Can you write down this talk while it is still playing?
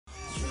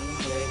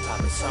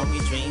mama told me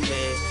dream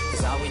big,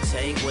 cause all we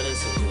take with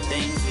us is the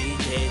things we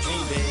did.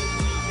 Dream big,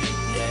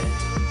 yeah,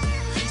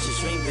 just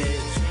dream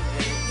big,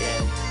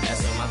 yeah,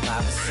 that's what my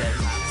papa said.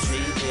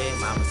 Dream big,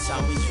 mama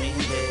told me dream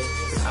big,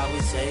 cause all we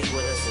take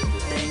with us is the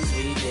things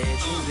we did.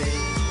 Dream big,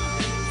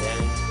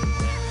 yeah,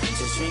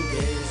 just dream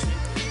big,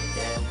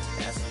 yeah,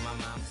 that's what my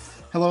mama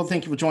said. Hello,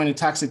 thank you for joining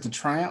Toxic to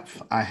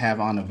Triumph. I have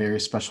on a very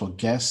special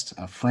guest,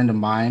 a friend of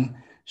mine.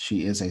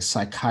 She is a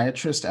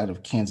psychiatrist out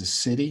of Kansas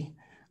City.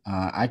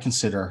 I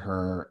consider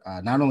her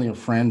not only a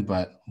friend,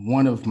 but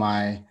one of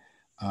my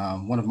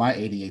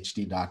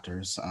ADHD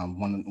doctors.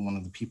 One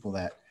of the people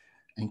that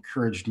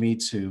encouraged me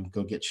to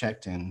go get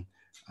checked, and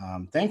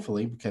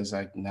thankfully, because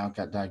I now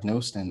got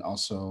diagnosed and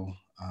also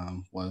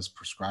was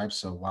prescribed.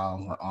 So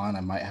while we're on,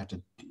 I might have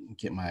to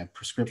get my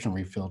prescription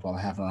refilled while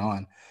I have her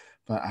on.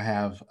 But I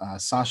have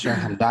Sasha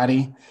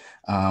Hamdani,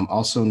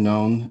 also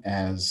known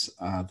as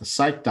the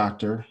Psych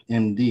Doctor,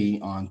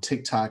 MD, on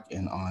TikTok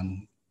and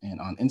on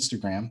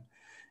Instagram.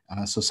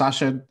 So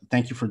Sasha,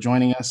 thank you for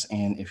joining us.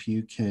 And if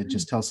you could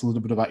just tell us a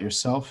little bit about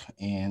yourself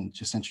and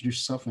just introduce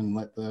yourself and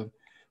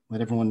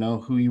let everyone know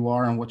who you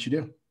are and what you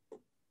do.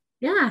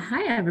 Yeah.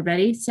 Hi,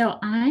 everybody. So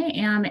I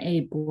am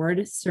a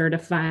board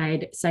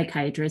certified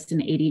psychiatrist and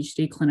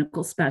ADHD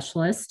clinical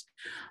specialist.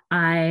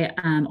 I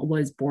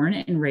was born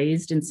and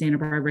raised in Santa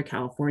Barbara,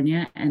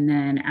 California. And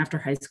then after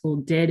high school,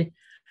 did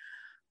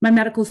my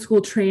medical school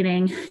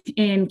training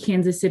in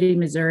Kansas City,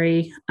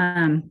 Missouri.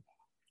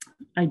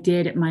 I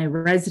did my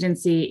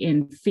residency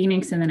in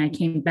Phoenix, and then I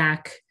came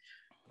back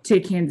to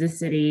Kansas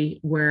City,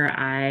 where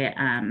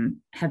I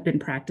have been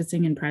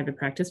practicing in private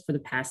practice for the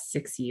past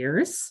 6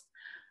 years.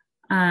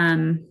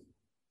 And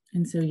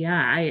so, yeah,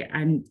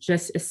 I'm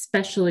just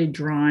especially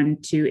drawn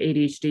to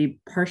ADHD,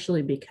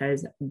 partially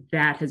because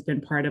that has been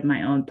part of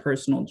my own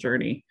personal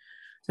journey.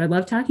 So I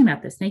love talking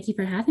about this. Thank you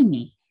for having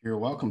me. You're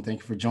welcome.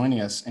 Thank you for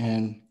joining us.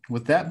 And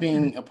with that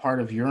being a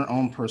part of your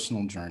own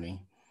personal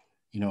journey,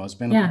 it's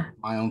been a part of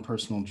my own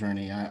personal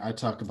journey. I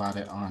talk about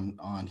it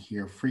on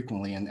here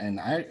frequently. And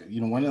I,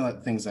 one of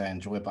the things I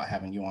enjoy about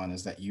having you on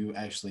is that you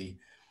actually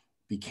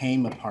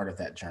became a part of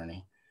that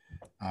journey.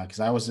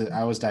 Because I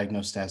was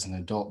diagnosed as an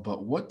adult,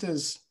 but what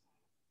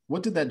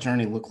did that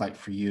journey look like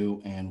for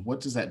you, and what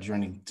does that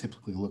journey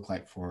typically look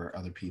like for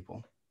other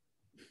people?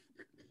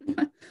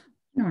 I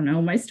don't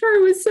know. My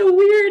story was so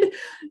weird.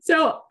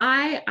 So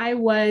I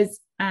was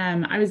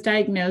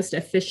diagnosed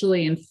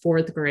officially in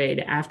 4th grade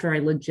after I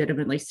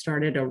legitimately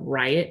started a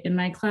riot in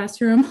my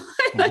classroom.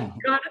 I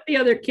got at the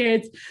other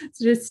kids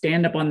to just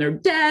stand up on their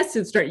desks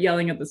and start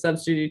yelling at the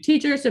substitute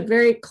teacher. So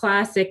very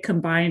classic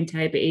combined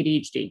type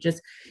ADHD,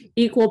 just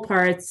equal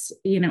parts,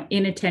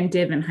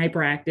 inattentive and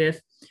hyperactive.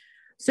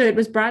 So it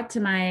was brought to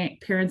my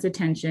parents'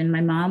 attention.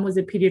 My mom was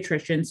a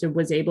pediatrician, so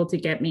was able to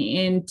get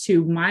me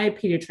into my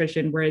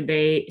pediatrician, where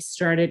they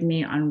started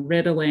me on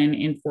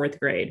Ritalin in 4th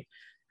grade.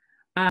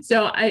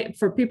 So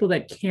for people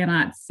that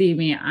cannot see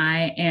me,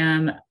 I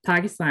am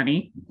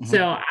Pakistani. Mm-hmm.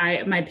 So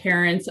my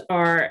parents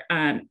are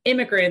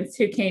immigrants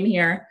who came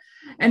here.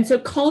 And so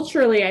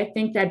culturally, I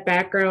think that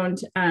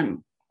background,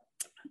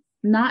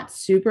 not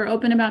super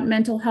open about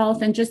mental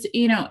health, and just,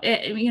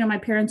 my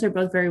parents are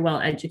both very well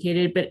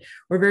educated, but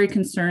were very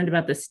concerned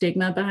about the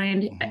stigma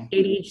behind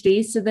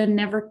ADHD. So they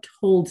never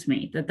told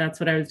me that that's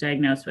what I was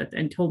diagnosed with,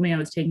 and told me I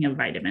was taking a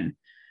vitamin.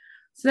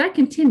 So that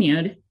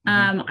continued.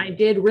 I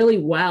did really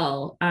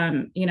well.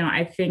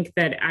 I think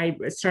that I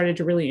started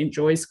to really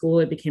enjoy school.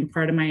 It became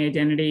part of my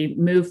identity,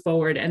 move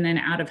forward. And then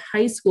out of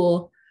high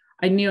school,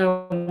 I knew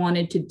I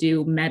wanted to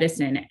do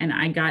medicine, and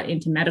I got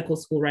into medical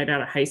school right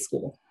out of high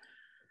school.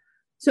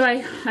 So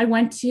I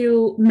went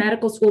to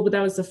medical school, but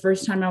that was the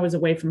first time I was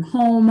away from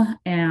home,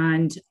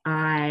 and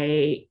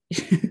I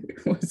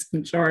was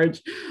in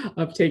charge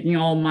of taking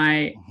all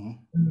my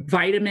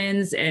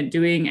vitamins and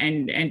doing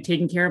and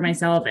taking care of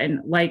myself. And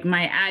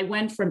I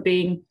went from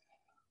being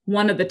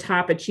one of the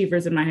top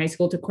achievers in my high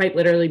school to quite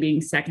literally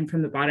being second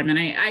from the bottom. And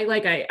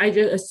I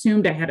just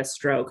assumed I had a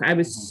stroke. I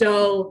was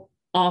so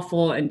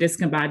awful and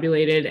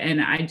discombobulated,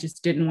 and I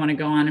just didn't want to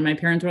go on. And my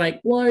parents were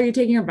like, "Well, are you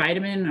taking your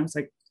vitamin?" And I was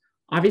like,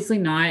 "Obviously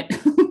not."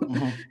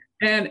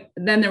 And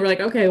then they were like,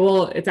 "Okay,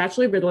 well, it's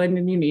actually Ritalin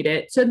and you need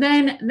it." So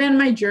then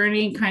my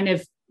journey kind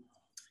of,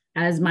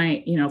 as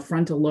my,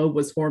 frontal lobe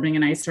was forming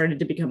and I started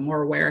to become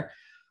more aware,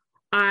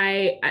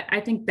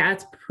 I think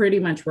that's pretty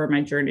much where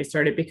my journey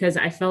started, because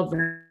I felt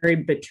very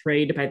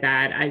betrayed by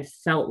that. I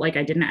felt like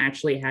I didn't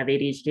actually have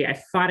ADHD. I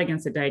fought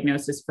against the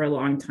diagnosis for a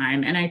long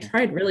time. And I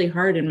tried really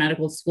hard in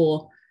medical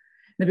school,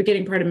 the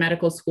beginning part of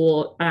medical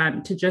school,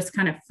 to just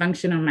kind of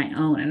function on my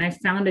own. And I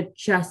found it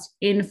just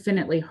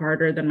infinitely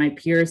harder than my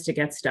peers to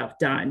get stuff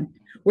done.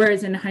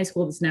 Whereas in high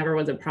school, this never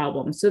was a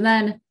problem. So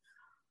then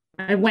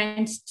I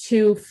went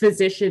to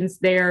physicians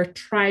there,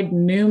 tried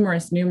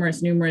numerous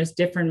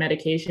different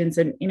medications.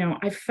 And,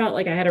 I felt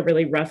like I had a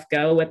really rough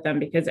go with them,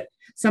 because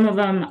some of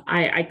them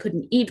I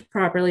couldn't eat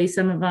properly.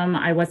 Some of them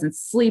I wasn't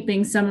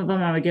sleeping. Some of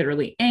them I would get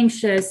really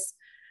anxious.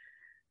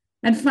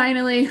 And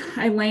finally,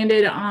 I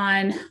landed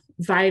on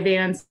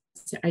Vyvanse.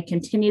 I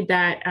continued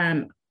that.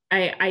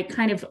 I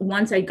kind of,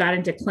 once I got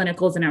into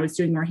clinicals and I was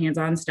doing more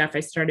hands-on stuff, I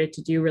started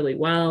to do really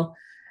well.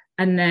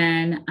 And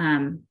then,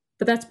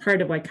 but that's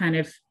part of what kind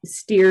of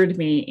steered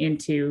me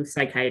into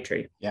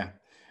psychiatry. Yeah.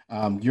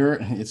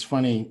 It's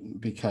funny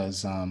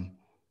because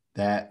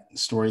that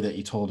story that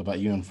you told about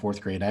you in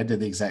fourth grade, I did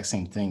the exact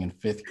same thing in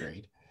fifth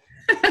grade.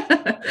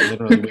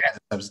 Literally, we had to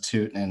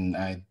substitute, and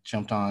I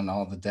jumped on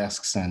all the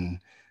desks and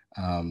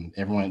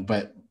everyone.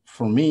 But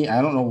for me,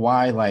 I don't know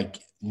why, like,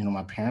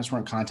 my parents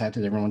weren't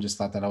contacted. Everyone just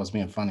thought that I was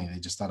being funny. They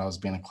just thought I was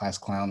being a class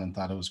clown and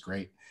thought it was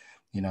great,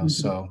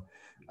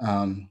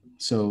 Mm-hmm.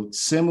 So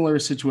similar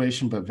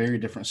situation, but very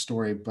different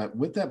story. But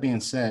with that being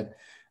said,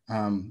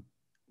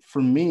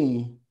 for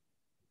me,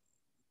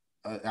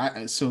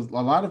 so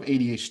a lot of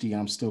ADHD,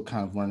 I'm still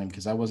kind of learning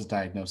because I wasn't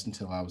diagnosed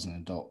until I was an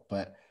adult.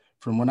 But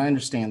from what I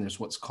understand, there's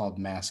what's called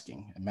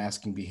masking, a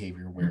masking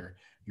behavior where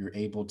you're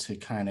able to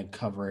kind of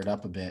cover it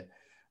up a bit.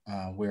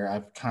 Where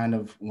I've kind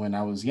of, when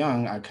I was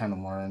young, I kind of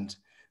learned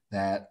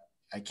that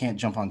I can't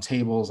jump on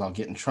tables, I'll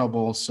get in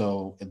trouble.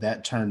 So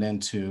that turned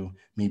into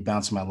me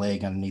bouncing my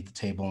leg underneath the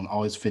table and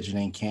always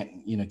fidgeting,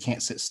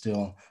 can't sit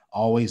still,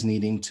 always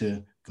needing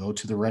to go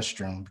to the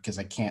restroom because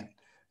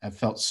I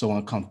felt so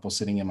uncomfortable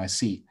sitting in my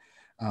seat.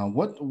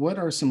 What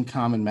are some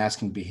common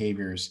masking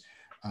behaviors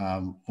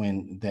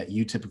that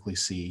you typically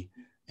see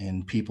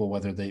in people,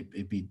 whether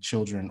it be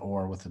children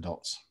or with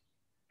adults?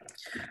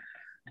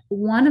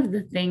 One of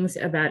the things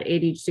about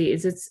ADHD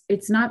is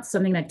it's not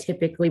something that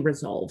typically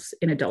resolves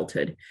in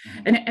adulthood.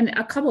 Mm-hmm. And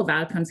a couple of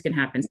outcomes can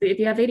happen. So if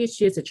you have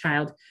ADHD as a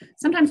child,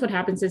 sometimes what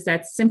happens is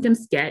that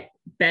symptoms get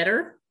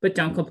better, but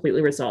don't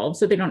completely resolve.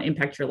 So they don't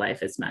impact your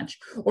life as much.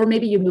 Or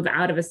maybe you move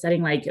out of a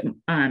setting like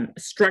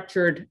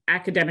structured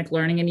academic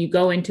learning and you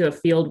go into a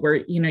field where,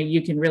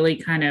 you can really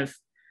kind of,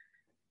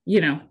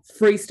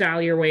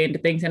 freestyle your way into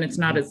things and it's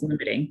not as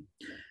limiting.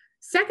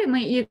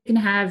 Secondly, you can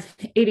have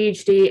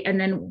ADHD, and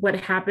then what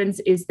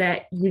happens is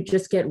that you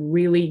just get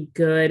really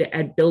good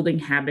at building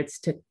habits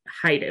to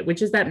hide it,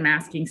 which is that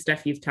masking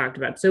stuff you've talked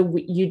about. So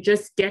you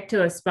just get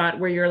to a spot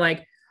where you're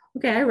like,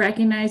 okay, I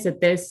recognize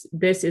that this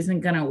isn't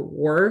going to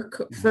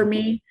work for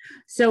me.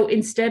 So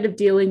instead of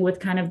dealing with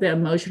kind of the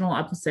emotional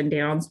ups and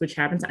downs, which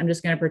happens, I'm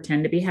just going to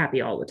pretend to be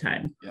happy all the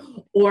time. Yeah.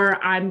 Or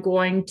I'm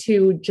going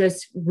to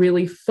just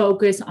really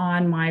focus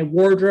on my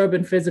wardrobe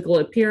and physical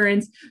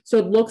appearance. So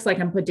it looks like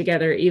I'm put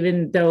together,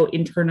 even though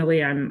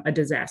internally I'm a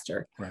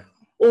disaster. Right.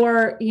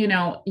 Or,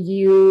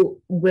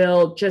 you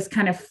will just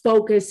kind of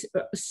focus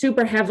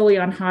super heavily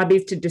on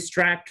hobbies to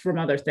distract from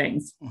other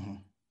things. Mm-hmm.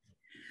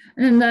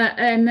 And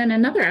then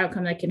another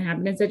outcome that can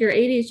happen is that your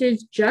ADHD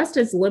is just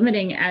as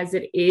limiting as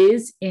it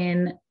is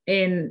in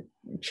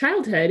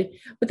childhood.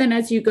 But then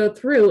as you go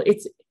through,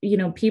 it's,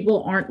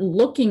 people aren't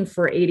looking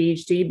for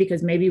ADHD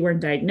because maybe you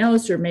weren't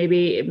diagnosed, or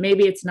maybe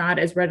it's not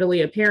as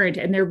readily apparent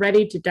and they're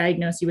ready to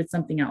diagnose you with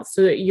something else.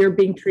 So you're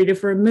being treated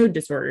for a mood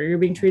disorder, you're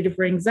being treated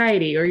for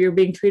anxiety, or you're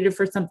being treated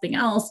for something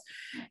else.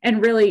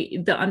 And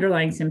really the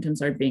underlying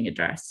symptoms aren't being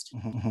addressed.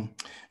 Mm-hmm.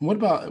 What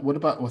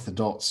about with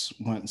adults,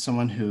 when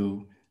someone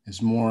who is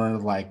more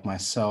like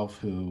myself,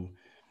 who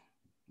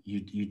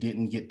you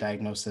didn't get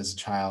diagnosed as a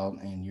child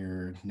and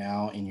you're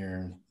now in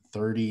your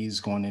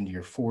 30s going into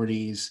your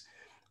 40s,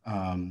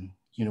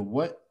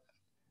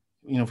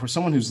 for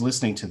someone who's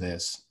listening to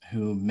this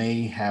who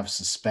may have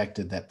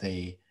suspected that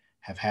they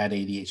have had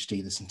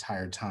ADHD this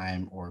entire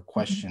time, or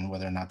question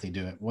whether or not they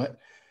do it, what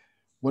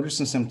are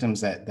some symptoms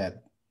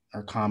that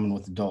are common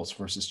with adults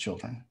versus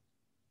children?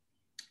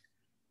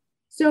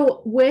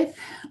 So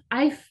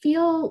I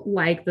feel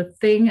like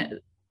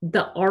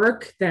the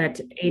arc that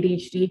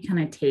ADHD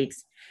kind of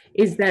takes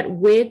is that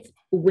with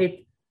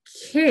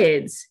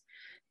kids,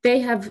 they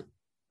have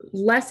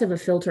less of a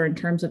filter in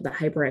terms of the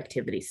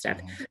hyperactivity stuff.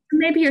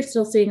 Maybe you're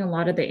still seeing a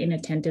lot of the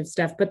inattentive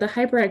stuff, but the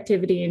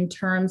hyperactivity in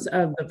terms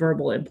of the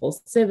verbal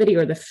impulsivity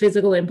or the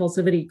physical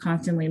impulsivity,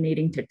 constantly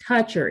needing to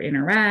touch or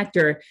interact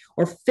or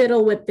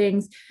fiddle with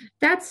things,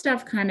 that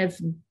stuff kind of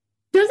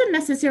doesn't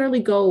necessarily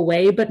go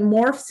away, but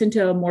morphs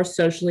into a more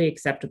socially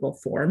acceptable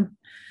form.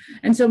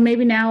 And so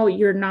maybe now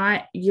you're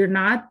not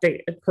the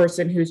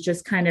person who's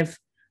just kind of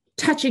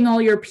touching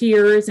all your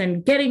peers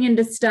and getting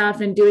into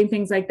stuff and doing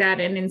things like that.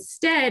 And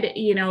instead,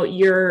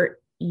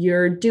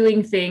 you're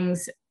doing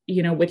things,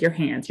 with your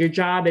hands. Your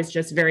job is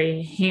just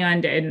very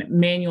hand and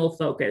manual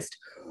focused.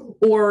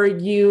 Or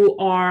you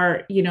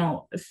are,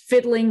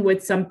 fiddling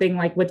with something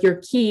like with your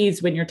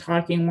keys when you're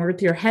talking, or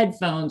with your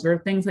headphones or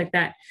things like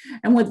that.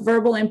 And with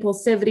verbal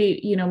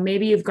impulsivity,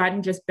 maybe you've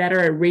gotten just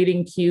better at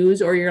reading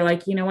cues, or you're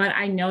like, what,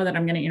 I know that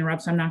I'm going to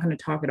interrupt, so I'm not going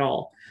to talk at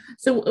all.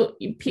 So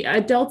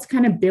adults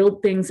kind of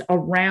build things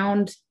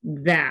around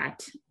that.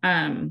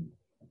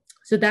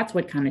 So that's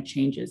what kind of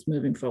changes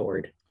moving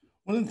forward.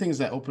 One of the things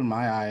that opened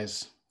my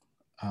eyes,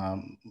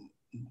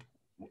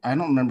 I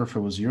don't remember if it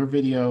was your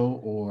video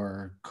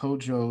or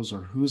Kojo's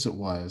or whose it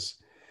was.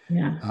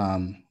 Yeah.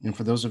 And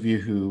for those of you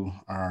who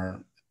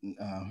are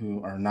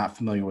not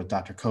familiar with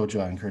Dr. Kojo,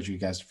 I encourage you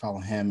guys to follow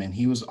him. And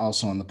he was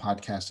also on the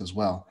podcast as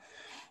well.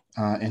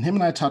 And him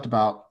and I talked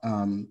about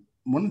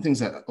one of the things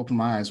that opened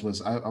my eyes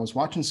was I was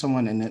watching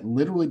someone and it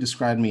literally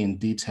described me in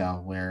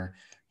detail where,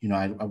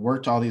 I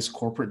worked all these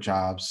corporate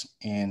jobs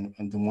and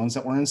the ones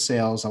that were in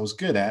sales, I was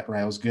good at,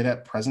 right? I was good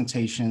at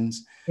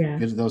presentations, Yeah.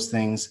 good at those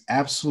things,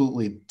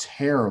 absolutely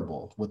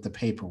terrible with the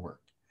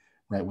paperwork,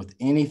 right? With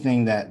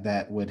anything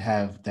that would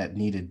have, that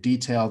needed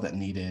detail, that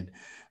needed,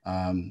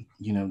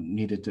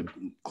 needed to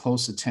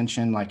close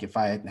attention. Like if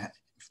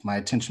my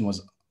attention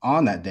was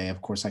on that day,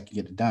 of course I could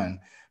get it done.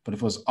 But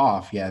if it was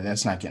off, yeah,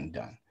 that's not getting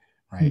done,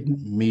 right?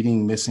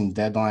 Mhm. Missing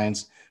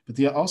deadlines. But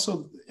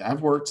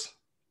I've worked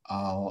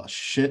a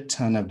shit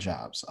ton of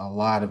jobs, a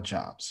lot of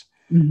jobs,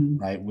 Mhm.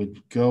 right?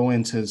 Would go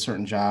into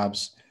certain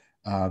jobs,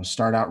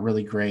 start out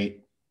really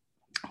great,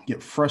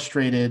 get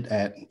frustrated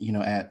at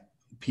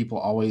people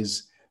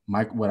always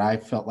what I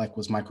felt like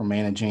was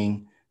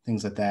micromanaging,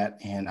 things like that.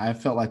 And I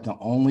felt like the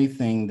only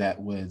thing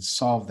that would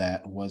solve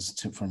that was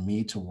for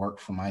me to work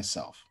for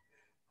myself,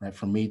 right?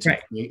 For me to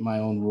Right. create my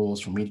own rules,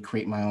 for me to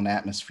create my own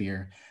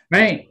atmosphere, that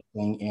sort Right.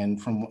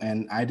 of thing.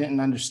 And I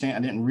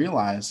didn't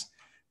realize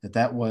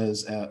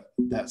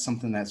that's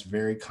something that's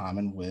very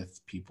common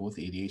with people with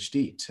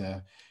ADHD,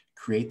 to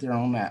create their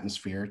own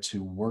atmosphere,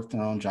 to work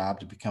their own job,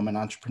 to become an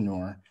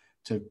entrepreneur,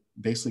 to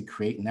basically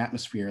create an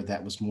atmosphere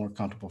that was more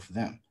comfortable for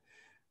them.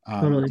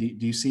 Totally.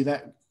 Do you see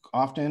that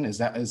often?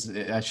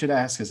 I should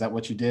ask, is that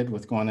what you did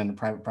with going into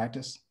private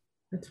practice?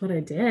 That's what I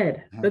did.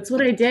 Uh-huh. That's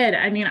what I did.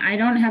 I mean, I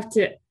don't have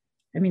to,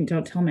 I mean,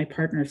 don't tell my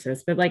partners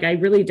this, but like, I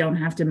really don't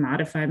have to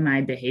modify my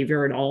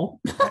behavior at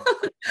all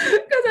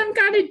because I'm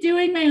kind of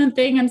doing my own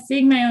thing. I'm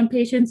seeing my own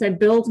patients. I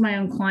build my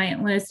own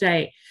client list.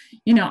 I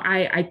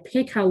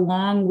pick how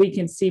long we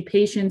can see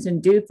patients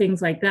and do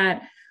things like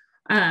that.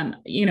 And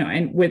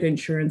with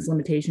insurance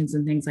limitations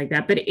and things like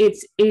that. But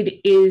it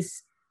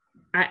is,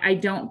 I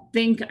don't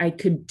think I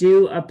could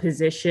do a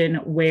position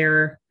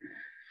where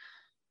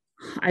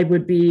I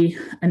would be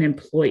an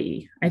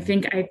employee.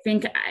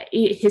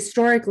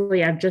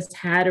 Historically, I've just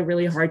had a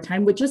really hard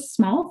time with just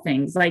small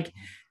things, like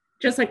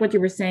just like what you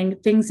were saying,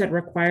 things that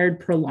required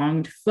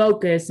prolonged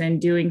focus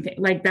and doing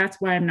like that's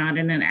why I'm not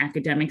in an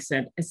academic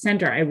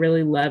center. I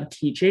really love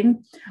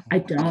teaching. I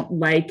don't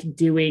like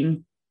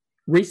doing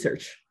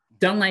research.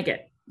 Don't like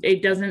it.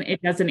 It doesn't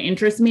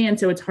interest me, and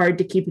so it's hard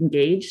to keep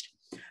engaged.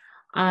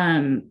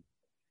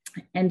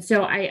 And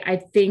so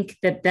I think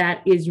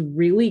that is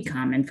really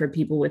common for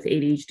people with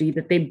ADHD,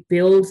 that they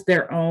build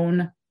their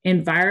own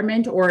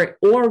environment, or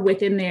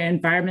within the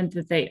environment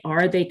that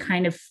they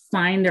kind of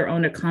find their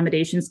own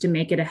accommodations to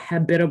make it a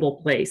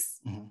habitable place.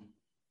 Mm-hmm.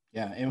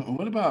 Yeah. And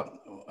what about,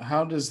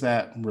 how does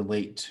that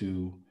relate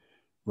to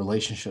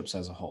relationships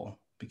as a whole?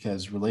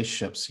 Because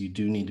relationships, you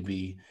do need to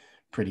be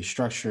pretty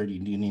structured. You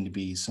do need to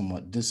be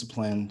somewhat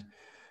disciplined.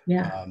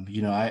 Yeah.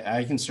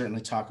 I can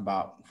certainly talk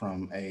about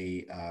from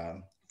a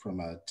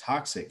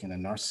toxic and a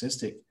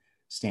narcissistic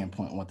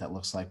standpoint what that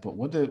looks like. But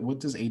what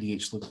does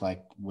ADHD look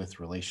like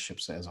with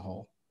relationships as a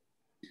whole?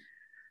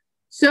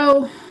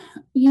 So,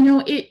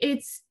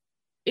 it's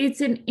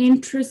an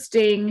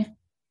interesting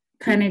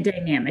kind of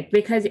dynamic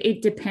because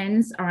it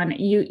depends on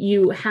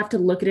you have to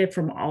look at it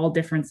from all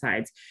different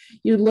sides.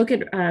 You look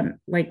at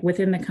like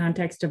within the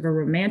context of a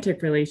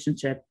romantic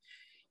relationship,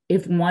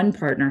 if one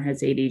partner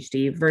has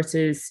ADHD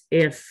versus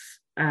if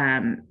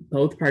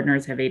both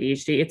partners have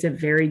ADHD, it's a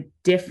very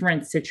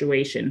different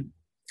situation.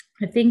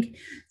 I think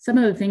some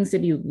of the things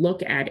that you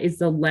look at is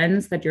the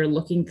lens that you're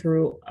looking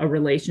through a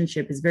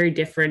relationship is very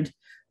different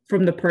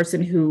from the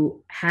person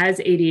who has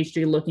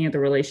ADHD looking at the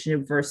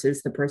relationship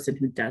versus the person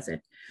who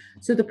doesn't.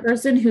 So the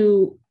person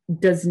who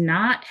does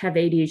not have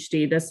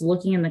ADHD that's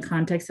looking in the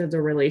context of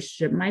the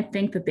relationship might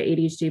think that the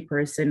ADHD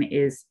person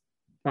is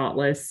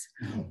thoughtless,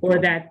 or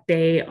that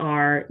they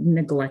are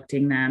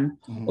neglecting them,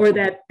 or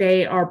that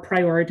they are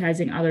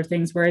prioritizing other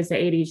things, whereas the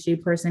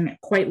ADHD person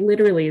quite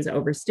literally is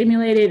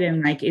overstimulated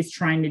and like is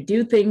trying to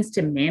do things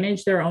to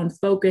manage their own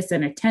focus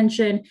and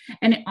attention,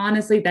 and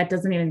honestly that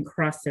doesn't even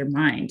cross their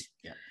mind.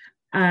 Yeah.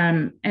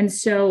 And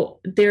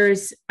so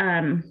there's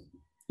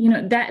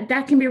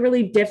that can be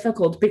really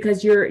difficult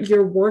because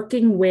you're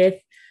working with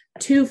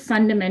two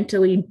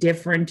fundamentally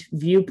different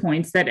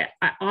viewpoints that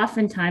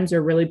oftentimes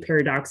are really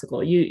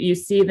paradoxical. You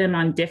see them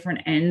on different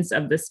ends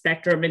of the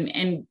spectrum,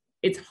 and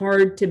it's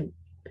hard to,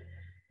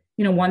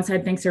 one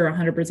side thinks they're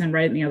 100%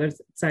 right and the other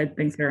side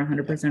thinks they're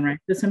 100% right.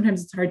 So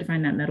sometimes it's hard to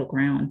find that middle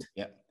ground.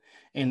 Yeah.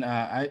 And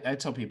I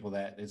tell people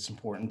that it's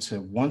important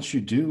to, once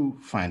you do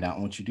find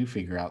out, once you do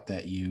figure out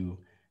that you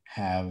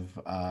have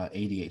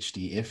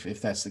ADHD,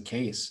 if that's the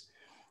case,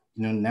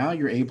 now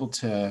you're able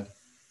to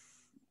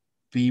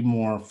be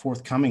more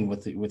forthcoming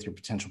with your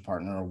potential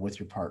partner or with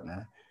your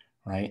partner,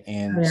 right?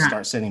 And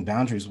start setting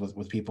boundaries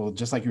with people,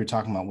 just like you were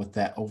talking about with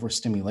that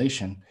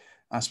overstimulation.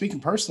 Speaking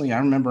personally, I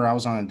remember I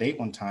was on a date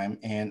one time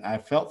and I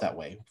felt that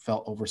way,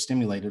 felt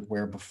overstimulated,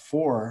 where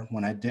before,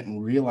 when I didn't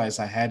realize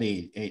I had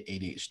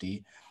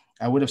ADHD,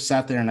 I would have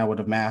sat there and I would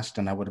have masked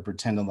and I would have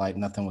pretended like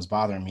nothing was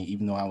bothering me,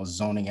 even though I was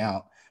zoning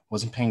out,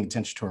 wasn't paying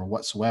attention to her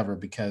whatsoever,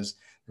 because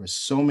there were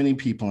so many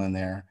people in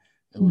there.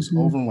 It was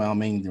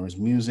overwhelming. There was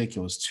music.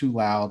 It was too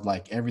loud.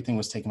 Like everything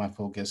was taking my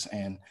focus.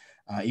 And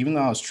even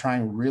though I was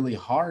trying really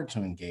hard to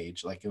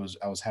engage, like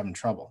I was having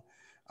trouble.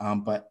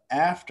 But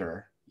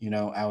after,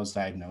 I was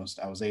diagnosed,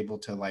 I was able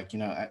to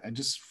I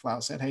just flat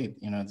out said, hey,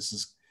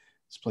 this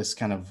place is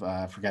kind of,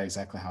 I forgot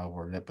exactly how I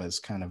worded it, but it's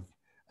kind of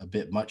a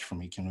bit much for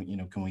me.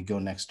 Can we go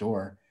next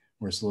door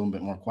where it's a little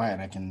bit more quiet?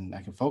 I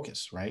can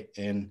focus. Right.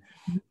 And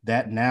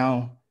that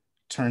now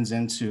turns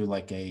into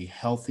like a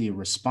healthy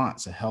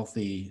response, a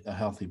healthy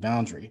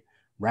boundary,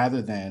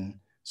 rather than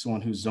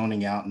someone who's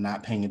zoning out and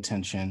not paying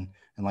attention.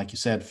 And like you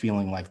said,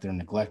 feeling like they're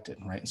neglected.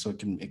 Right. And so it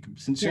can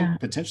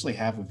potentially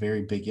have a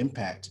very big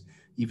impact,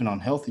 even on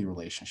healthy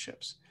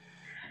relationships.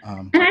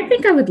 And I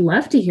think I would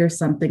love to hear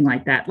something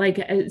like that.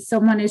 Like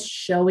someone is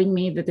showing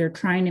me that they're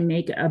trying to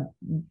make a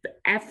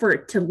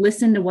effort to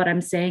listen to what I'm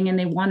saying and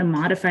they want to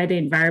modify the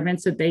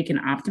environment so they can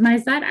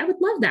optimize that. I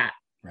would love that.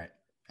 Right.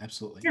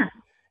 Absolutely. Yeah.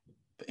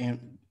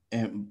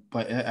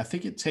 But I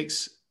think it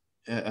takes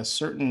a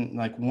certain,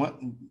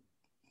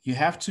 you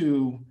have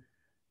to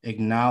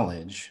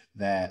acknowledge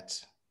that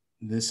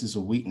this is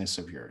a weakness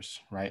of yours,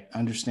 right?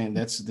 Understand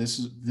this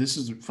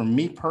is for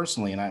me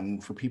personally,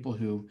 and for people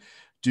who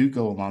do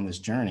go along this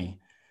journey,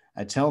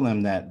 I tell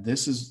them that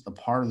this is a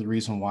part of the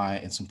reason why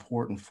it's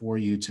important for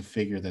you to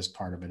figure this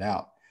part of it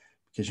out,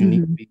 because you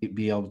need to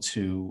be able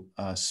to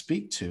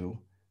speak to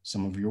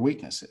some of your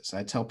weaknesses.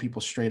 I tell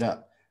people straight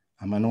up,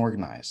 I'm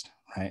unorganized,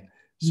 right?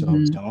 So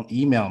don't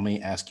email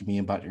me asking me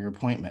about your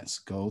appointments.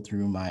 Go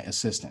through my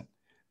assistant,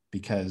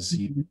 because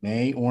you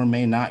may or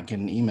may not get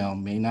an email,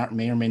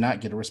 may or may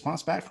not get a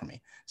response back from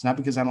me. It's not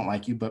because I don't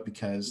like you, but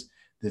because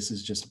this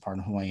is just a part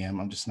of who I am.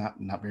 I'm just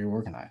not very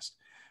organized.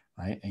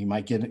 Right. And you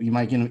might get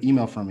an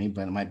email from me,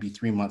 but it might be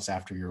 3 months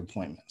after your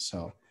appointment.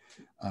 So,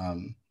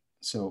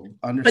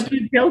 understand. But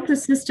you built a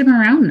system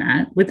around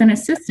that with an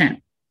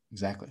assistant.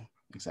 Exactly.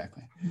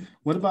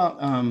 What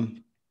about,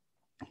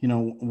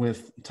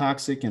 with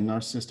toxic and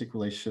narcissistic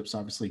relationships,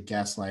 obviously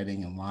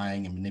gaslighting and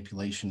lying and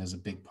manipulation is a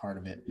big part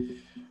of it.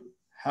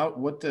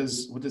 What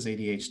does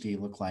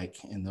ADHD look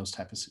like in those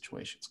type of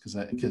situations?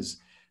 Because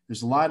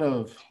there's a lot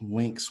of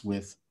links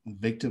with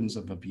victims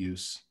of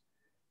abuse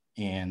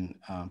and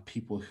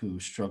people who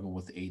struggle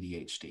with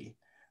ADHD.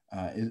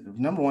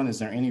 Number one, is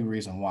there any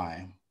reason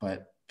why?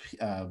 But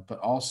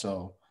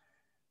also,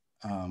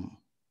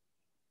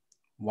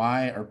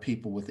 why are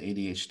people with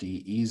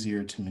ADHD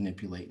easier to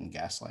manipulate and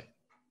gaslight?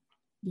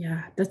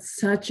 Yeah, that's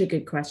such a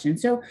good question.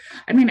 So,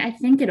 I mean, I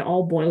think it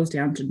all boils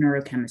down to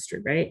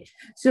neurochemistry, right?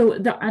 So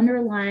the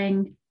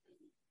underlying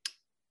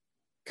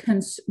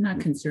not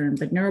concern,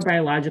 but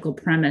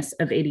neurobiological premise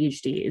of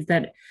ADHD is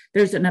that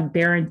there's an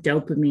aberrant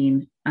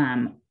dopamine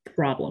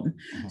problem.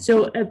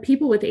 So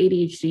people with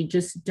ADHD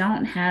just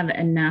don't have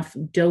enough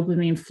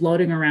dopamine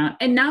floating around,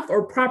 enough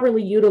or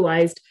properly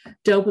utilized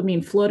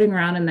dopamine floating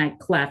around in that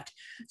cleft.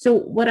 So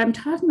what I'm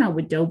talking about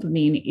with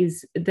dopamine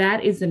is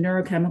that is the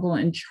neurochemical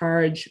in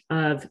charge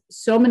of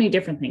so many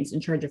different things,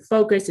 in charge of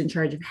focus, in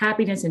charge of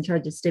happiness, in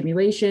charge of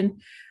stimulation.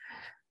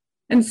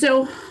 And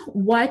so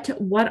what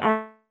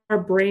our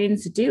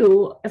brains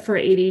do for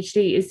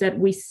ADHD is that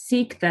we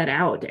seek that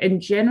out. And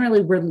generally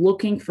we're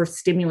looking for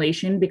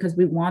stimulation because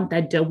we want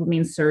that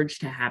dopamine surge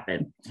to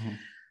happen.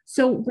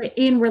 So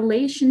in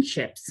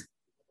relationships,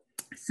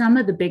 some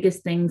of the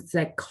biggest things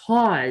that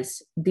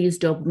cause these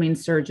dopamine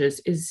surges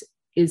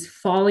is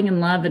falling in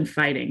love and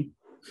fighting.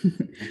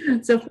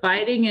 So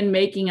fighting and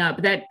making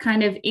up, that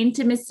kind of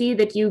intimacy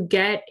that you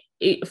get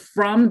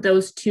from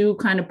those two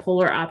kind of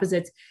polar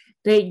opposites,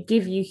 they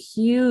give you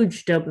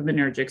huge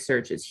dopaminergic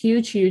surges,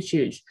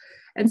 huge.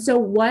 And so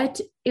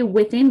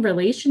within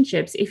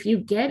relationships, if you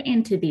get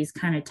into these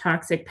kind of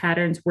toxic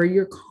patterns where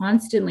you're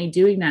constantly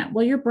doing that,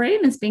 well, your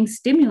brain is being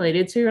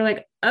stimulated. So you're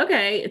like,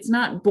 okay, it's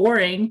not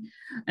boring.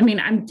 I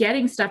mean, I'm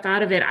getting stuff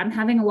out of it. I'm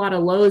having a lot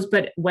of lows,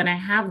 but when I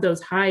have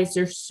those highs,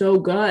 they're so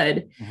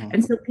good.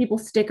 And so people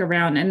stick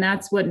around, and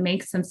that's what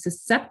makes them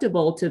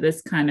susceptible to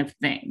this kind of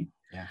thing.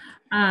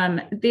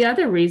 The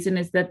other reason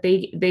is that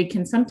they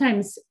can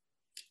sometimes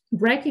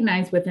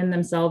recognize within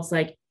themselves,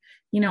 like,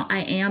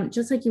 I am,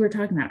 just like you were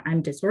talking about,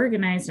 I'm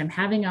disorganized. I'm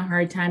having a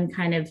hard time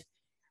kind of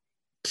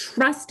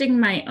trusting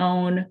my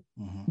own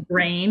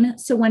brain.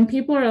 So when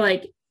people are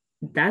like,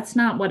 that's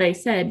not what I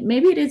said,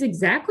 maybe it is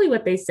exactly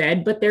what they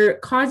said, but they're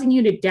causing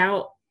you to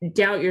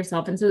doubt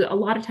yourself. And so a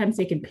lot of times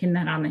they can pin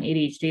that on the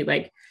ADHD,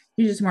 like,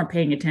 you just weren't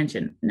paying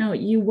attention. No,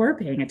 you were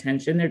paying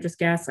attention. They're just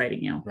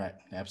gaslighting you. Right.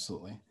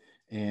 Absolutely.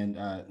 And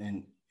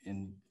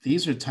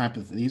these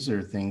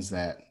are things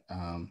that,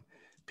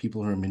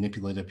 people who are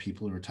manipulative,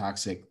 people who are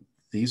toxic,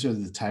 these are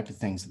the type of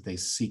things that they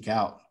seek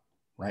out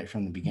right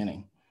from the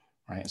beginning,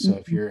 right? So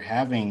if you're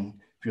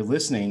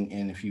listening,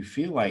 and if you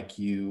feel like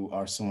you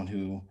are someone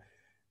who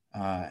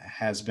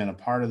has been a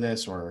part of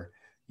this, or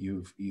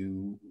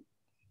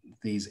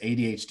these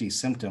ADHD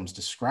symptoms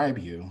describe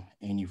you,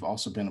 and you've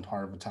also been a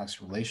part of a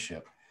toxic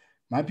relationship,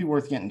 might be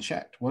worth getting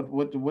checked.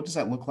 What does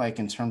that look like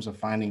in terms of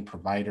finding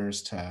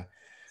providers to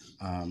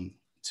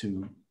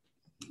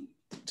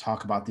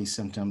talk about these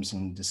symptoms,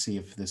 and to see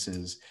if this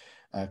is,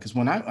 because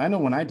when I know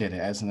when I did it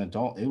as an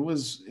adult, it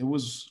was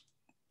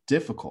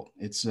difficult.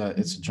 It's a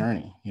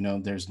journey. You know,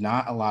 there's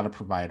not a lot of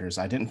providers.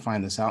 I didn't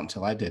find this out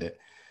until I did it.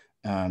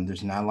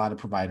 There's not a lot of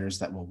providers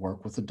that will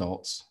work with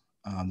adults.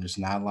 There's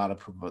not a lot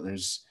of,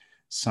 there's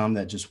some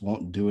that just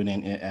won't do it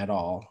at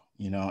all,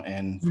 you know,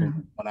 and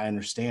from what I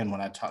understand,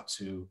 when I talked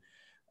to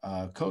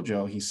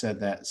Kojo, he said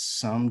that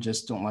some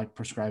just don't like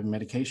prescribing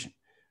medication,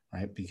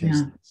 right?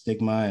 Because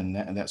stigma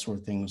and that sort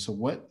of thing. So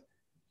what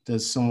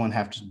does someone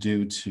have to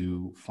do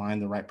to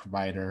find the right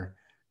provider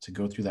to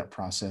go through that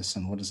process?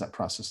 And what does that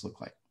process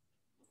look like?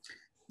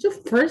 So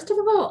first of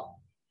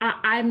all,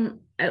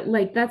 I'm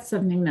like, that's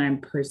something that I'm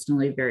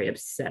personally very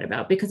upset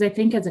about, because I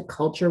think as a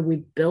culture,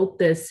 we built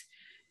this,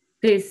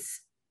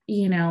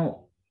 you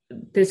know,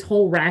 this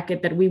whole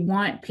racket that we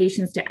want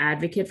patients to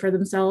advocate for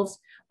themselves,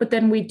 but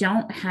then we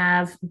don't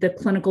have the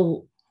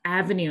clinical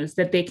avenues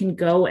that they can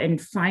go and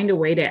find a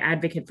way to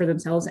advocate for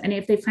themselves. And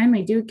if they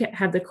finally do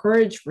have the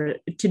courage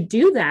to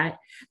do that,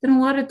 then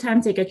a lot of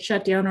times they get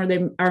shut down, or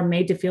they are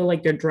made to feel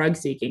like they're drug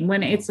seeking,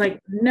 when it's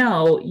like,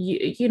 no,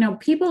 you know,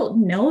 people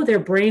know their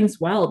brains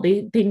well.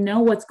 They know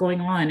what's going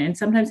on. And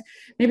sometimes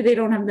maybe they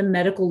don't have the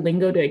medical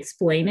lingo to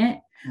explain it,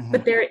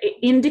 but they're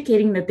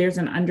indicating that there's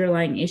an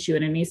underlying issue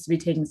and it needs to be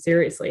taken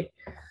seriously.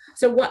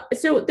 So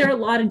there are a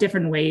lot of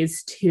different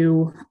ways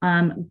to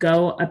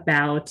go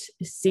about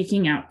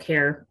seeking out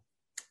care.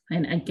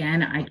 And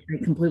again, I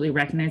completely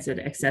recognize that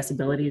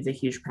accessibility is a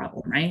huge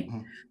problem, right?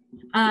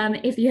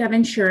 If you have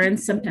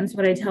insurance, sometimes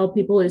what I tell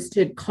people is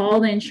to call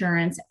the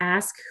insurance,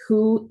 ask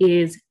who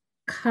is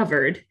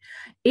covered.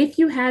 If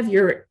you have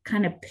your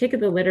kind of pick of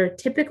the litter,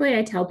 typically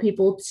I tell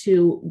people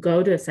to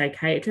go to a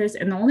psychiatrist.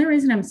 And the only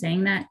reason I'm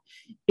saying that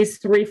is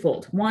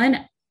threefold.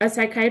 One, a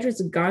psychiatrist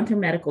has gone through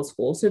medical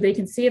school, so they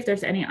can see if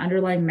there's any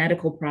underlying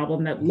medical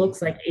problem that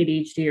looks like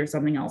ADHD or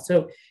something else.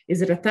 So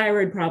is it a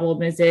thyroid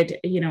problem? Is it,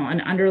 you know,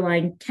 an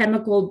underlying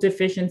chemical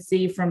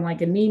deficiency from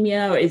like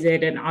anemia? Or is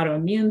it an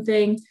autoimmune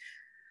thing?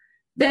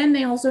 Then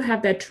they also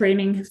have that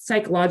training,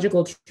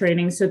 psychological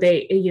training. So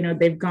they, you know,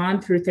 they've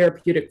gone through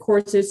therapeutic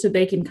courses, so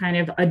they can kind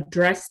of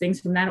address things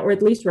from that, or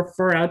at least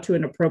refer out to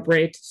an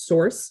appropriate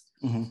source.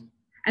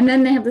 And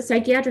then they have the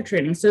psychiatric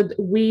training. So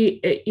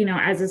we, you know,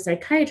 as a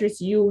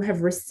psychiatrist, you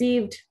have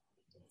received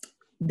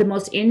the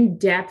most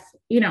in-depth,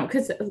 you know,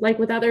 because like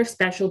with other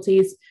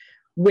specialties,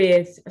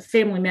 with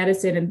family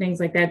medicine and things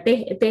like that,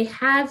 they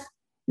have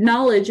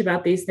knowledge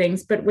about these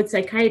things. But with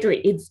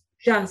psychiatry, it's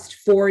just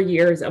 4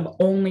 years of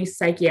only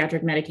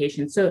psychiatric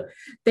medication. So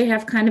they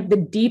have kind of the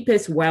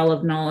deepest well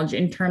of knowledge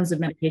in terms of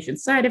medication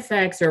side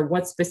effects or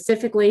what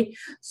specifically,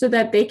 so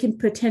that they can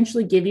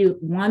potentially give you,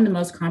 one, the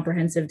most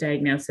comprehensive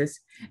diagnosis,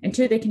 and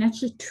two, they can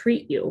actually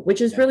treat you,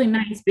 which is really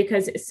nice,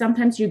 because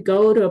sometimes you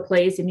go to a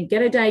place and you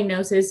get a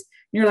diagnosis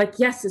and you're like,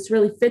 yes, this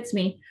really fits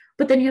me,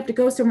 but then you have to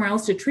go somewhere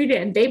else to treat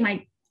it, and they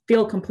might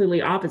feel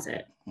completely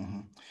opposite.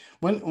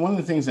 One of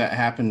the things that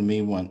happened to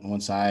me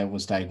once I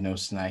was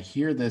diagnosed, and I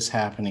hear this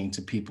happening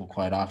to people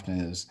quite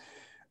often, is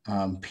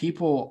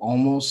people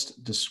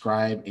almost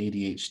describe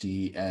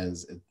ADHD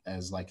as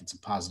like it's a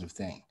positive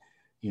thing.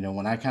 You know,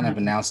 when I kind of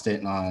announced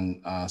it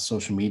on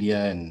social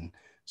media and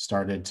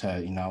started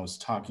to, you know, I was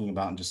talking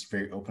about and just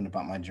very open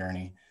about my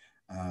journey.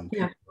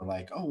 People were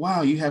like, "Oh,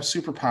 wow, you have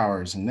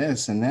superpowers and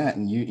this and that,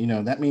 and you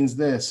know that means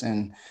this."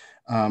 And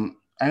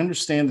I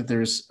understand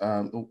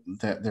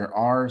that there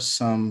are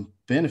some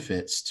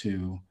benefits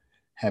to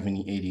having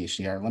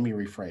ADHD. Or let me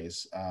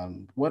rephrase.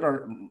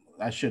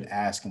 I should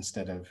ask,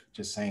 instead of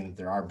just saying that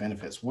there are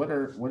benefits,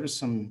 what's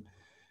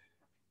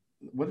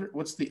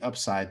the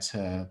upside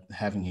to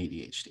having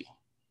ADHD?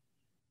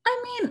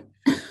 I mean,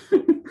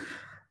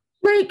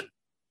 like,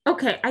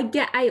 okay, I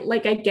get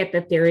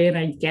the theory, and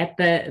I get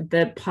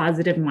the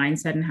positive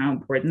mindset and how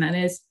important that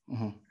is.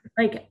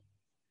 Like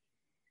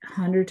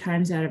 100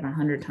 times out of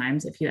 100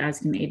 times, if you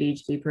ask an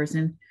ADHD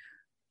person,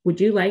 would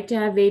you like to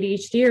have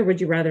ADHD or would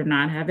you rather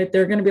not have it?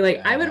 They're going to be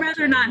like, I would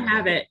rather not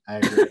have it. I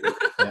agree.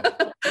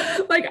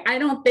 Like, I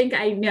don't think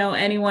I know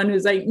anyone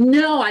who's like,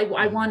 no,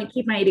 I want to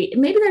keep my ADHD.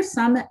 Maybe there's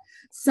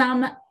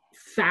some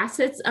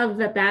facets of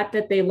that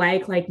they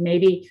like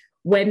maybe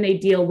when they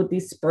deal with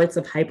these spurts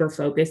of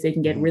hyperfocus, they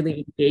can get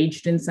really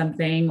engaged in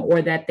something,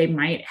 or that they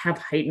might have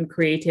heightened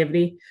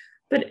creativity.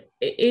 But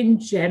in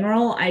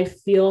general, I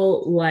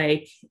feel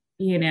like,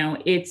 you know,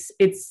 it's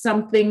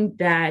something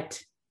that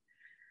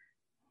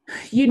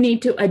you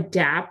need to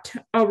adapt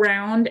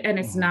around, and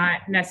it's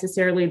not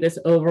necessarily this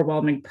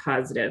overwhelming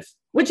positive,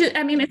 which is,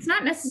 I mean, it's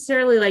not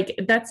necessarily like,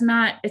 it's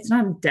not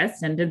a death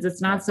sentence.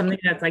 It's not something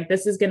that's like,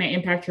 this is going to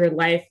impact your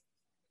life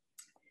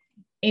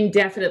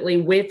indefinitely.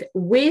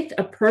 With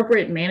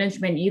appropriate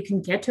management, you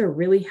can get to a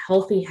really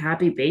healthy,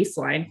 happy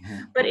baseline,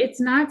 but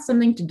it's not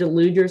something to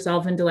delude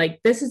yourself into like,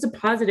 this is a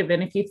positive.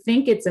 And if you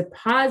think it's a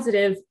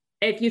positive,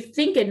 if you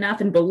think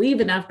enough and believe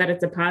enough that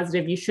it's a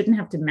positive, you shouldn't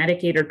have to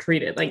medicate or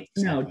treat it. Like,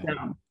 exactly. No,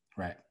 dumb.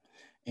 Right.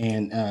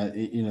 And,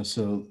 you know,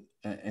 so,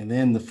 and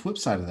then the flip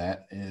side of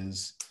that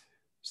is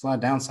there's a lot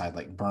of downside,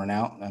 like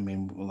burnout. I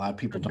mean, a lot of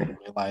people don't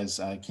realize,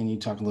 can you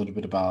talk a little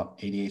bit about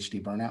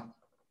ADHD burnout?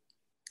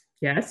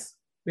 Yes,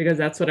 because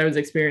that's what I was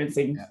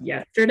experiencing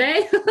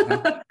yesterday.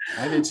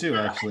 I did too,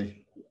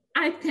 actually.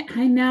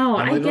 I know.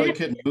 I I get literally it.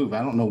 couldn't move.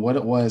 I don't know what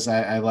it was.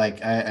 I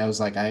was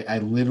like, I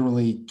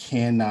literally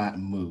cannot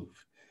move.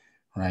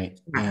 Right.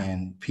 Yeah.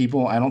 And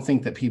people, I don't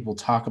think that people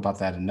talk about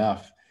that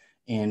enough.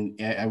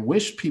 And I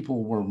wish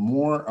people were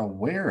more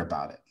aware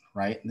about it.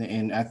 Right.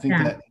 And I think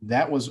Yeah. that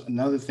that was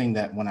another thing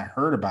that when I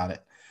heard about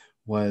it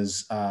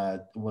was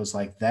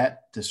like,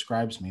 that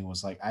describes me,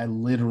 was like, I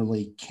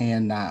literally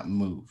cannot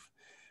move.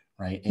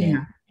 Right. And,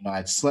 Yeah.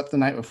 I'd slept the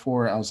night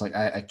before. I was like,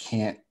 I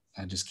can't,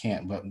 I just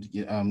can't. But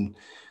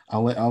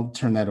I'll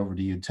turn that over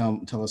to you.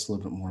 Tell us a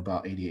little bit more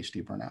about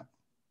ADHD burnout.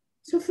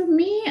 So for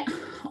me,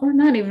 or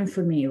not even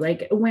for me,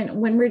 like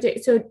when we're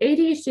so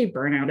ADHD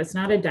burnout, it's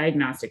not a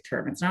diagnostic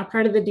term. It's not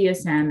part of the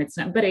DSM. It's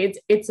not, but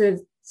it's a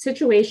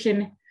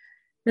situation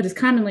that is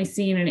commonly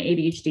seen in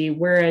ADHD,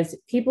 whereas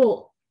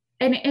people,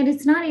 and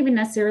it's not even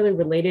necessarily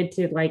related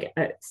to like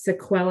a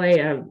sequelae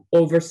of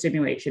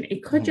overstimulation.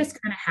 It could Mhm.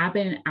 just kind of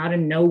happen out of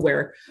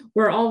nowhere,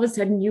 where all of a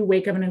sudden you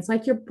wake up and it's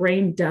like your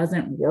brain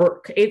doesn't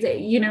work. It's,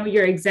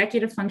 your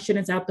executive function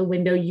is out the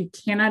window. You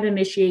cannot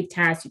initiate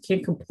tasks. You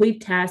can't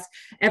complete tasks.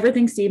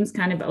 Everything seems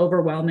kind of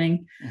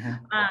overwhelming.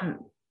 Mhm.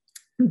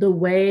 The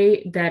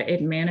way that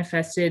it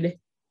manifested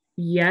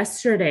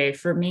yesterday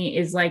for me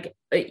is like,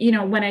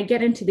 when I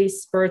get into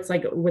these spurts,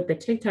 like with the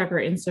TikTok or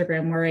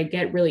Instagram, where I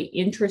get really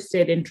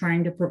interested in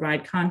trying to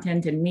provide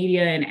content and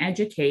media and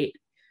educate,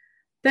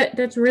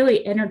 that's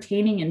really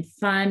entertaining and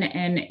fun.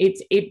 And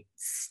it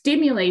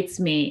stimulates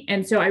me.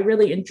 And so I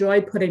really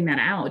enjoy putting that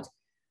out.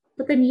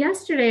 But then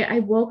yesterday I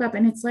woke up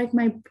and it's like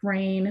my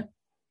brain,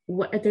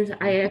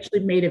 I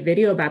actually made a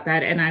video about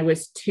that, and I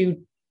was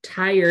too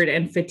tired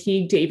and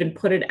fatigued to even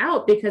put it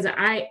out because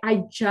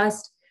I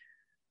just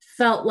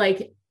felt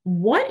like,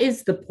 what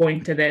is the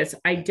point to this?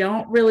 I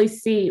don't really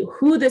see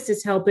who this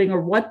is helping or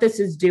what this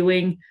is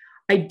doing.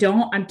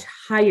 I'm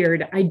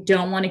tired. I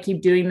don't want to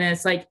keep doing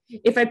this. Like,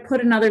 if I put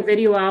another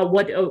video out,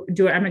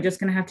 am I just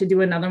going to have to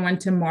do another one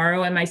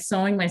tomorrow? Am I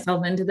sewing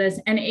myself into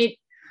this? And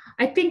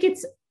I think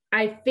it's,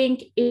 I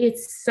think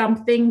it's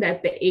something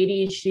that the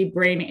ADHD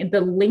brain,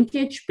 the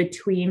linkage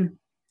between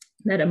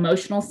that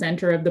emotional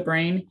center of the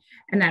brain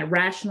and that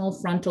rational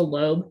frontal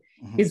lobe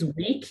is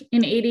weak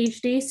in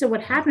ADHD. So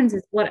what happens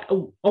is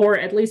or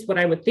at least what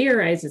I would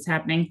theorize is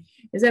happening,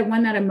 is that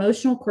when that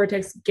emotional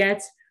cortex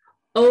gets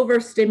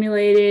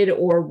overstimulated,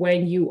 or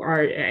when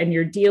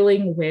you're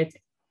dealing with,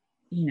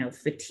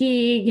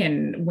 fatigue,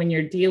 and when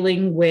you're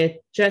dealing with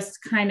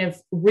just kind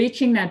of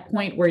reaching that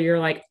point where you're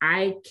like,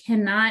 I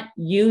cannot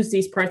use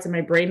these parts of my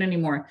brain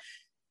anymore.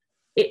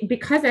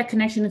 Because that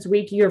connection is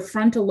weak, your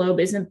frontal lobe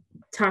isn't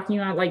talking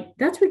about like,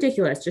 that's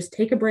ridiculous, just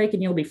take a break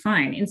and you'll be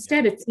fine.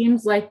 Instead, it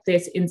seems like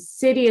this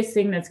insidious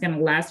thing that's going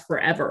to last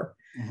forever.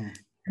 Mm-hmm.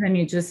 And then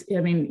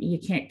you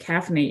can't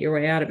caffeinate your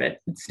way out of it.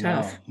 It's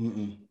tough.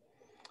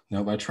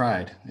 No, I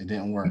tried. It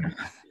didn't work.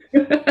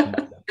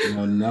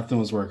 Nothing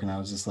was working. I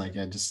was just like,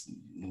 I just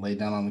laid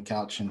down on the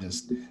couch and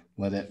just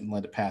let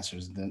it pass.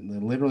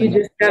 Literally, you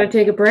just got to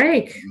take a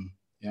break.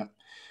 Yeah.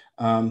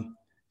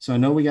 So I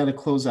know we got to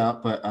close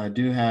out, but I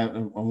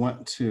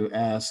want to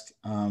ask,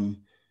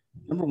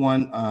 number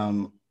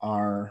one,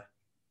 are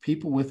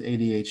people with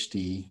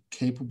ADHD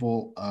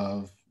capable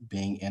of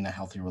being in a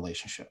healthy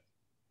relationship?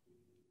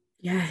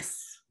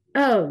 Yes.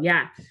 Oh,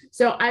 yeah.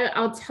 So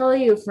I'll tell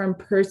you from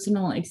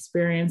personal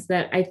experience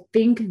that I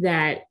think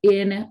that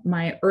in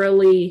my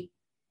early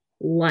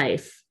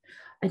life,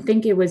 I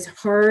think it was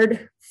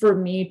hard for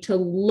me to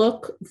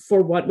look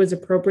for what was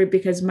appropriate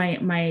because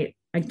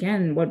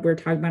again, what we're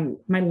talking about,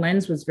 my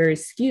lens was very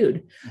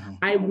skewed. Mm-hmm.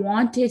 I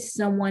wanted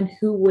someone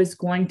who was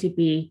going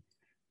to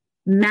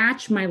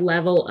match my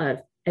level of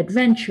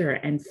adventure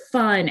and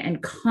fun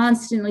and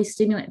constantly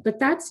stimulate, but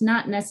that's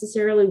not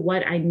necessarily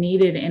what I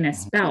needed in a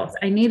spouse.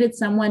 I needed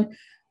someone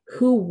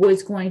who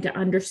was going to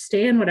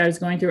understand what I was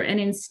going through. And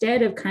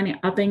instead of kind of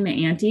upping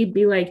the ante,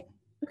 be like,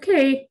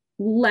 okay,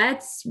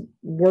 let's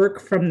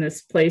work from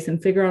this place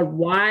and figure out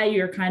why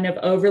you're kind of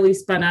overly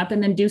spun up,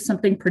 and then do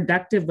something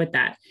productive with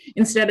that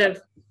instead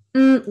of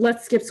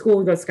let's skip school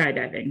and go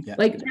skydiving. Yeah.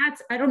 Like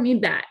I don't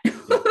need that.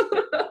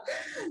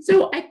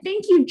 So I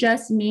think you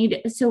just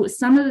need, so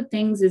some of the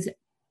things is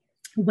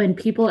when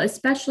people,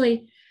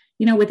 especially,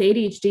 with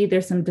ADHD,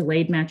 there's some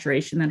delayed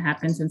maturation that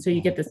happens. And so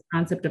you get this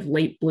concept of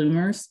late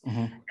bloomers.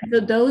 Mm-hmm. And so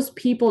those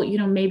people,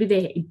 maybe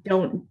they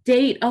don't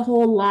date a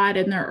whole lot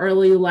in their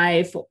early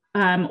life.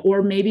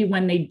 Or maybe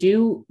when they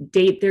do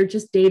date, they're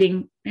just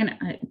dating. And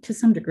to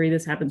some degree,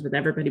 this happens with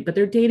everybody, but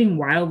they're dating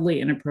wildly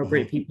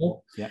inappropriate mm-hmm.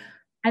 people. Yeah.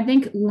 I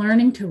think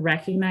learning to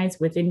recognize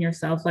within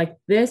yourself, like,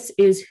 this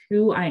is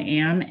who I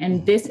am, and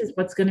mm-hmm. this is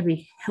what's going to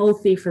be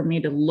healthy for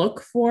me to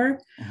look for.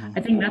 Mm-hmm.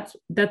 I think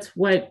that's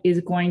what is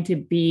going to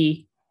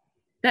be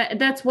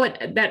that's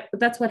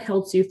what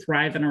helps you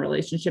thrive in a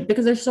relationship,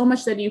 because there's so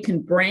much that you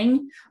can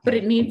bring, but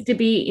it needs to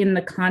be in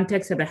the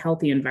context of a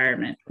healthy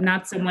environment,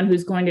 not someone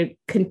who's going to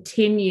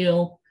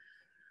continue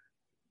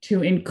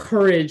to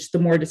encourage the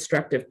more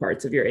destructive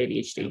parts of your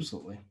ADHD.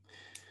 Absolutely.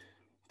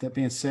 That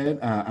being said,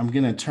 I'm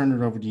going to turn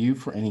it over to you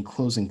for any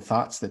closing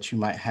thoughts that you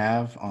might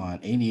have on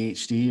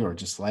ADHD or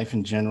just life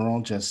in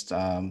general. Just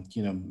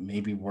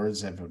maybe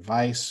words of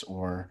advice,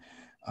 or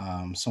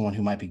someone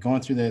who might be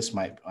going through this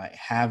might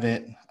have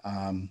it.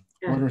 Yeah.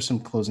 What are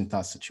some closing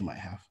thoughts that you might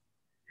have?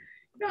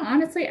 No,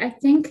 honestly, I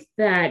think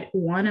that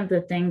one of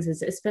the things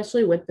is,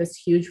 especially with this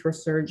huge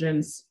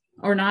resurgence,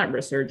 or not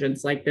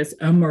resurgence, like this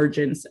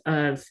emergence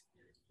of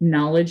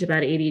knowledge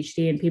about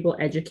ADHD and people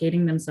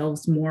educating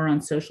themselves more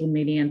on social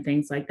media and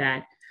things like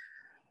that.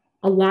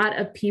 A lot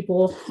of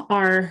people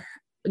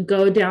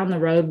go down the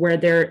road where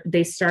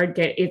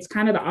it's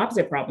kind of the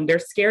opposite problem. They're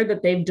scared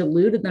that they've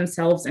deluded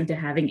themselves into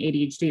having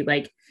ADHD.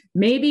 Like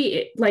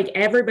maybe like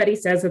everybody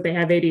says that they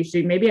have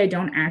ADHD, maybe I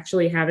don't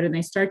actually have it, and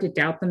they start to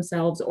doubt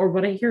themselves. Or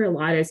what I hear a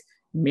lot is,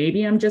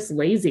 maybe I'm just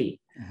lazy.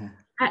 Mm-hmm.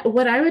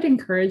 What I would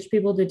encourage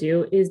people to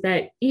do is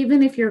that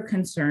even if you're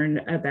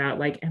concerned about,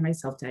 like, am I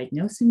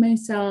self-diagnosing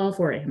myself,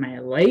 or am I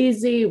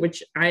lazy,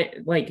 which I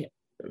like,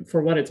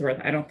 for what it's worth,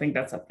 I don't think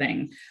that's a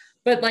thing.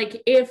 But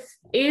like,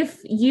 if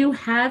you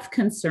have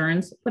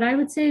concerns, what I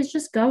would say is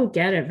just go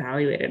get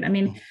evaluated. I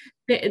mean,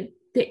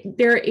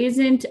 there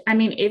isn't, I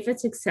mean, if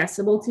it's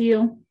accessible to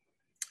you,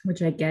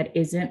 which I get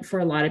isn't for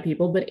a lot of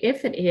people, but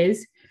if it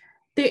is,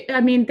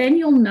 then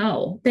you'll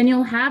know. Then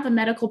you'll have a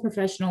medical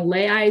professional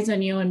lay eyes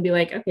on you and be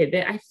like,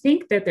 okay, I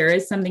think that there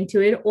is something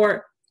to it,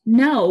 or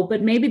no,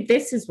 but maybe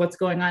this is what's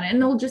going on. And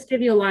they'll just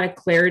give you a lot of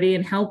clarity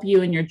and help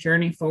you in your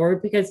journey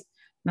forward, because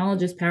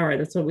knowledge is power.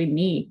 That's what we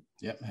need.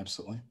 Yep,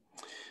 absolutely.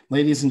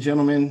 Ladies and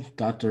gentlemen,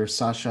 Dr.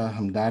 Sasha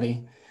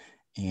Hamdati,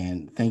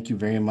 and thank you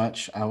very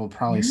much. I will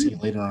probably see you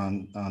later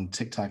on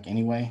TikTok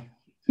anyway.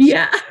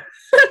 Yeah.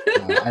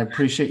 I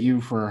appreciate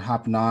you for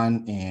hopping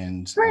on,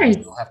 and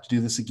we'll have to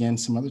do this again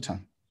some other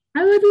time.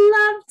 I would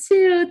love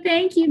to.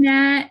 Thank you,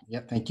 Matt.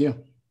 Yep, thank you.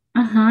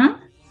 Uh-huh.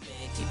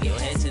 Keep your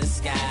head to the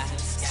sky.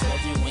 Spread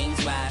your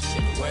wings wide. Show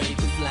the world you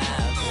can fly,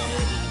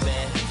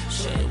 baby.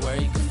 Show the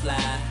world you can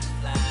fly.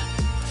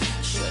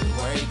 Show the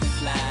world you can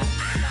fly.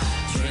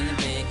 Dream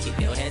big. Keep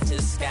your head to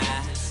the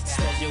sky.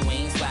 Spread your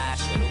wings wide.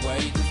 Show the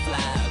world you can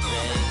fly,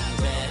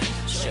 baby.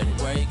 Show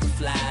the world you can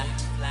fly.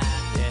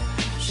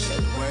 Show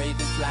the world you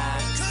can fly.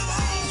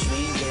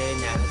 Dream big.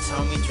 Now they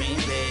told me dream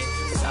big.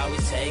 It's all we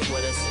take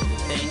with us and the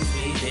things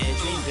we did.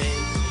 Dream big.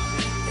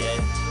 Yeah.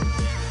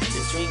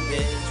 Just dream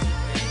big.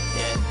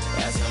 Yeah,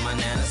 that's what my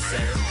nana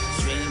said.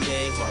 Dream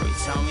big, Maury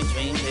told me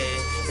dream big.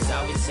 It's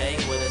all we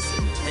take with us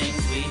and the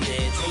things we did.